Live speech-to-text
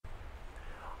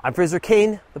I'm Fraser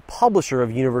Kane, the publisher of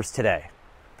Universe Today.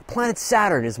 The planet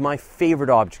Saturn is my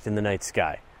favorite object in the night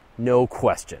sky, no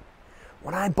question.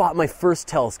 When I bought my first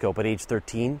telescope at age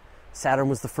 13, Saturn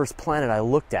was the first planet I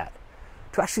looked at.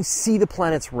 To actually see the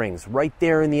planet's rings right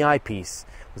there in the eyepiece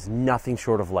was nothing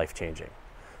short of life-changing.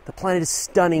 The planet is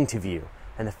stunning to view,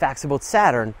 and the facts about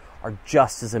Saturn are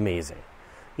just as amazing,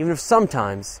 even if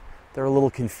sometimes they're a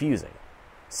little confusing.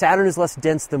 Saturn is less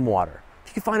dense than water. If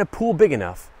you could find a pool big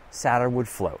enough, Saturn would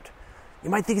float. You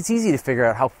might think it's easy to figure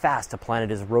out how fast a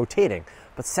planet is rotating,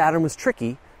 but Saturn was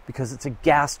tricky because it's a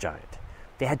gas giant.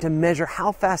 They had to measure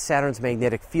how fast Saturn's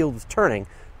magnetic field was turning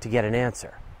to get an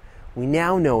answer. We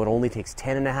now know it only takes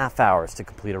 10.5 hours to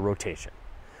complete a rotation.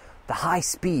 The high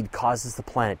speed causes the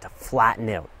planet to flatten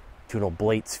out to an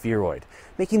oblate spheroid,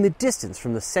 making the distance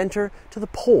from the center to the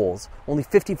poles only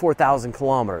 54,000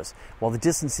 kilometers, while the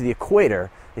distance to the equator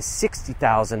is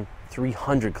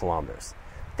 60,300 kilometers.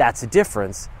 That's a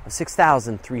difference of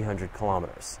 6,300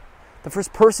 kilometers. The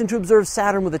first person to observe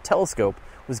Saturn with a telescope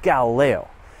was Galileo.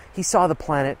 He saw the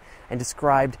planet and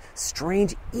described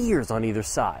strange ears on either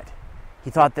side. He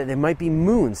thought that there might be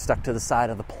moons stuck to the side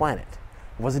of the planet.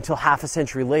 It wasn't until half a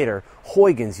century later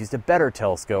Huygens used a better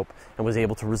telescope and was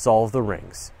able to resolve the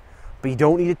rings. But you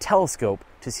don't need a telescope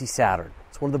to see Saturn.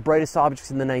 It's one of the brightest objects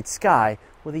in the night sky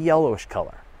with a yellowish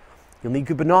color. You'll need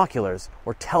good binoculars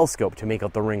or telescope to make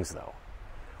out the rings, though.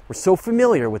 We're so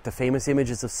familiar with the famous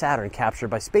images of Saturn captured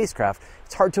by spacecraft,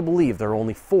 it's hard to believe there are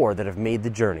only 4 that have made the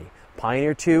journey.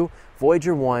 Pioneer 2,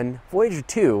 Voyager 1, Voyager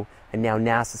 2, and now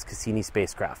NASA's Cassini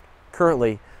spacecraft.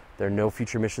 Currently, there are no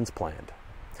future missions planned.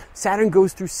 Saturn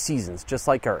goes through seasons just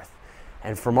like Earth,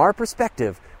 and from our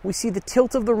perspective, we see the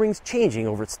tilt of the rings changing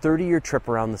over its 30-year trip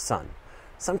around the Sun.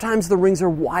 Sometimes the rings are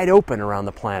wide open around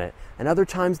the planet, and other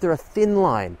times they're a thin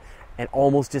line and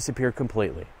almost disappear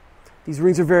completely. These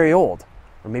rings are very old,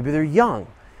 or maybe they're young.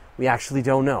 We actually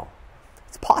don't know.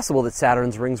 It's possible that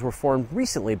Saturn's rings were formed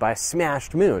recently by a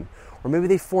smashed moon, or maybe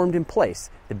they formed in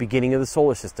place at the beginning of the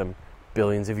solar system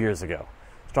billions of years ago.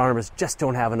 Astronomers just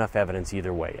don't have enough evidence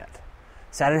either way yet.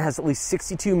 Saturn has at least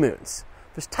 62 moons.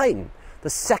 There's Titan, the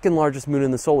second largest moon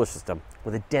in the solar system,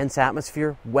 with a dense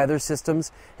atmosphere, weather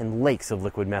systems, and lakes of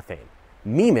liquid methane.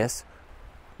 Mimas,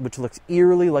 which looks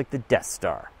eerily like the Death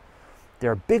Star. There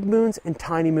are big moons and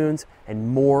tiny moons, and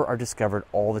more are discovered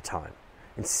all the time.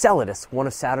 Enceladus, one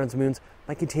of Saturn's moons,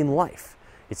 might contain life.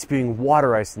 It's spewing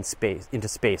water ice into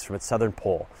space from its southern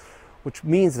pole, which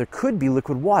means there could be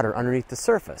liquid water underneath the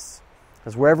surface.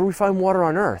 As wherever we find water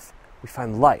on Earth, we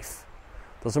find life.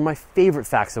 Those are my favorite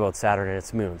facts about Saturn and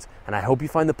its moons, and I hope you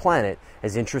find the planet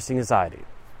as interesting as I do.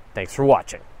 Thanks for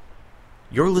watching.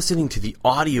 You're listening to the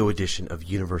audio edition of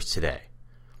Universe Today.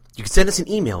 You can send us an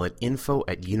email at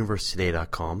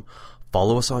info@universetoday.com,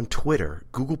 follow us on Twitter,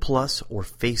 Google+, or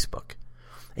Facebook,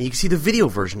 and you can see the video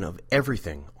version of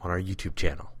everything on our YouTube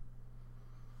channel.